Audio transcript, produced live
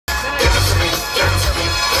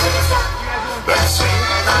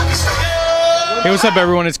Hey, what's up,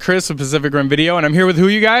 everyone? It's Chris with Pacific Rim Video, and I'm here with who,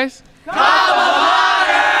 you guys? Kaba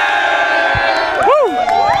Modern! Woo!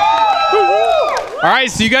 All right,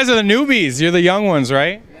 so you guys are the newbies. You're the young ones,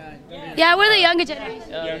 right? Yeah, we're the younger generation.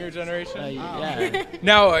 Younger generation? Yeah.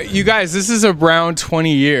 Now, you guys, this is around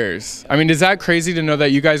 20 years. I mean, is that crazy to know that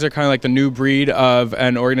you guys are kind of like the new breed of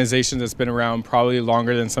an organization that's been around probably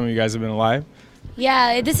longer than some of you guys have been alive?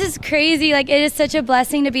 Yeah, this is crazy. Like, it is such a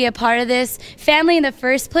blessing to be a part of this family in the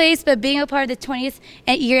first place, but being a part of the 20th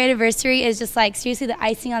year anniversary is just like seriously the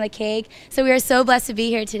icing on the cake. So we are so blessed to be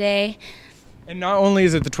here today. And not only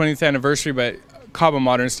is it the 20th anniversary, but Kaba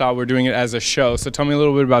Modern style, we're doing it as a show. So tell me a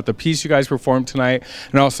little bit about the piece you guys performed tonight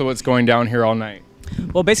and also what's going down here all night.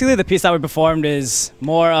 Well, basically the piece that we performed is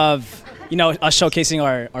more of, you know, us showcasing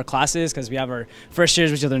our classes, because we have our first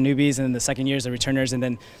years, which are the newbies, and then the second years, the returners, and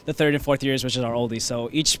then the third and fourth years, which is our oldies. So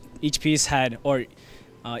each piece had, or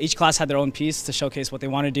each class had their own piece to showcase what they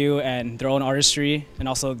want to do and their own artistry, and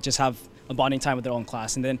also just have a bonding time with their own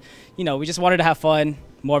class. And then, you know, we just wanted to have fun,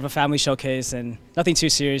 more of a family showcase, and nothing too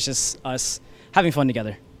serious, just us having fun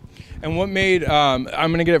together. And what made, I'm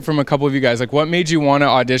going to get it from a couple of you guys, like what made you want to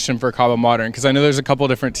audition for Kaba Modern? Because I know there's a couple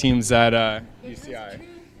different teams at UCi.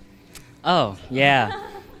 Oh, yeah.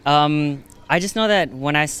 I just know that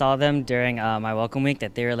when I saw them during my welcome week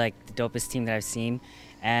that they were like the dopest team that I've seen.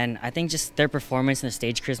 And I think just their performance and their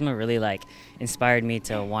stage charisma really like inspired me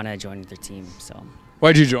to want to join their team. So.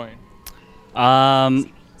 Why'd you join? Let's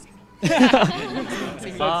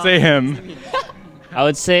say him. I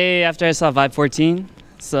would say after I saw Vibe 14.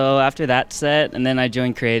 So after that set, and then I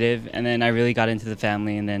joined Creative, and then I really got into the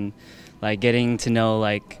family, and then like getting to know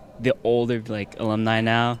like the older like alumni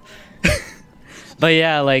now. But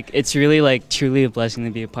yeah, like it's really like truly a blessing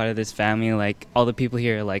to be a part of this family. Like all the people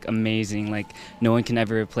here are like amazing. Like no one can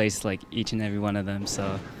ever replace like each and every one of them.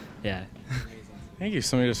 So yeah. Thank you.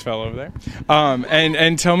 Somebody just fell over there.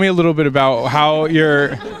 And tell me a little bit about how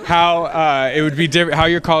your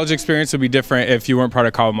college experience would be different if you weren't part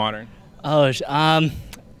of Kaba Modern. Oh,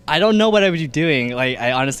 I don't know what I would be doing. Like,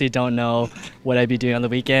 I honestly don't know what I'd be doing on the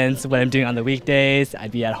weekends, what I'm doing on the weekdays.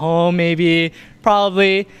 I'd be at home, maybe,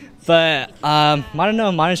 probably. But I don't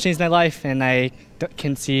know. Modern's changed my life, and I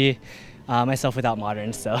can see myself without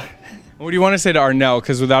Modern. So. What do you want to say to Arnell?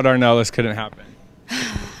 Because without Arnell, this couldn't happen.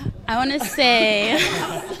 I want to say.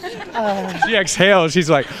 She exhales. She's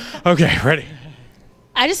like, okay, ready.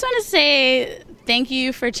 I just want to say thank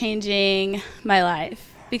you for changing my life.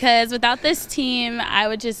 Because without this team, I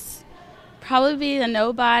would just probably be a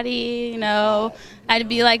nobody, you know. I'd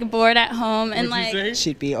be like bored at home and like.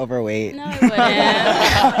 She'd be overweight. No, I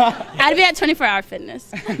wouldn't. I'd be at 24-hour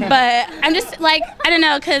fitness. But I'm just like, I don't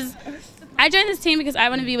know, because I joined this team because I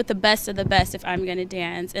want to be with the best of the best if I'm going to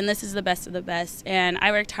dance. And this is the best of the best. And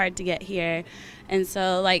I worked hard to get here. And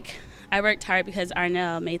so, like, I worked hard because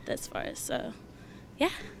Arnell made this for us. So,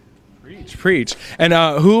 yeah. Preach. And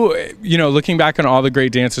who, you know, looking back on all the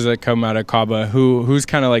great dancers that come out of Kaba, who's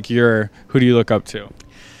kind of like who do you look up to?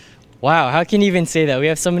 Wow, how can you even say that? We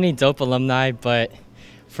have so many dope alumni, but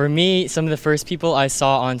for me, some of the first people I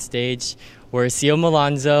saw on stage were Sio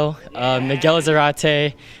Malonzo, Miguel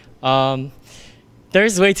Zarate.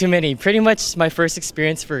 There's way too many. Pretty much my first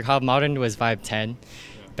experience for Kaba Modern was Vibe 10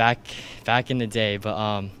 back in the day.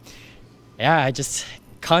 But yeah, I just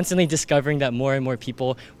constantly discovering that more and more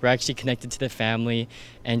people were actually connected to the family,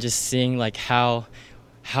 and just seeing like how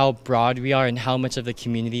broad we are and how much of the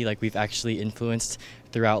community like we've actually influenced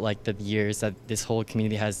throughout like the years that this whole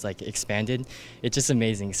community has like expanded. It's just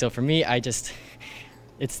amazing. So for me, it's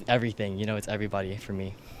everything, you know, it's everybody for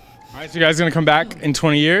me. All right, so you guys gonna come back in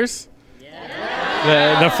 20 years?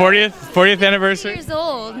 Yeah. The 40th anniversary? 40 years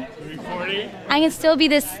old. 40? I can still be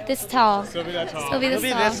this tall. Still be that tall. Still be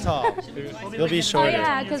this tall. You'll be shorter. Oh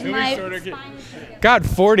yeah, because my. God,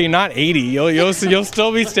 40, not 80. You'll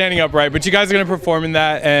still be standing upright. But you guys are gonna perform in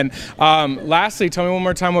that. And lastly, tell me one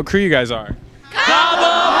more time what crew you guys are. Kaba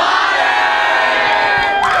Modern!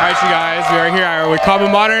 All right, you guys, we are here with Kaba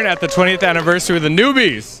Modern at the 20th anniversary of the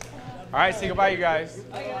newbies. All right, say goodbye, you guys.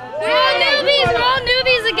 We're all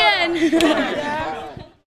newbies again.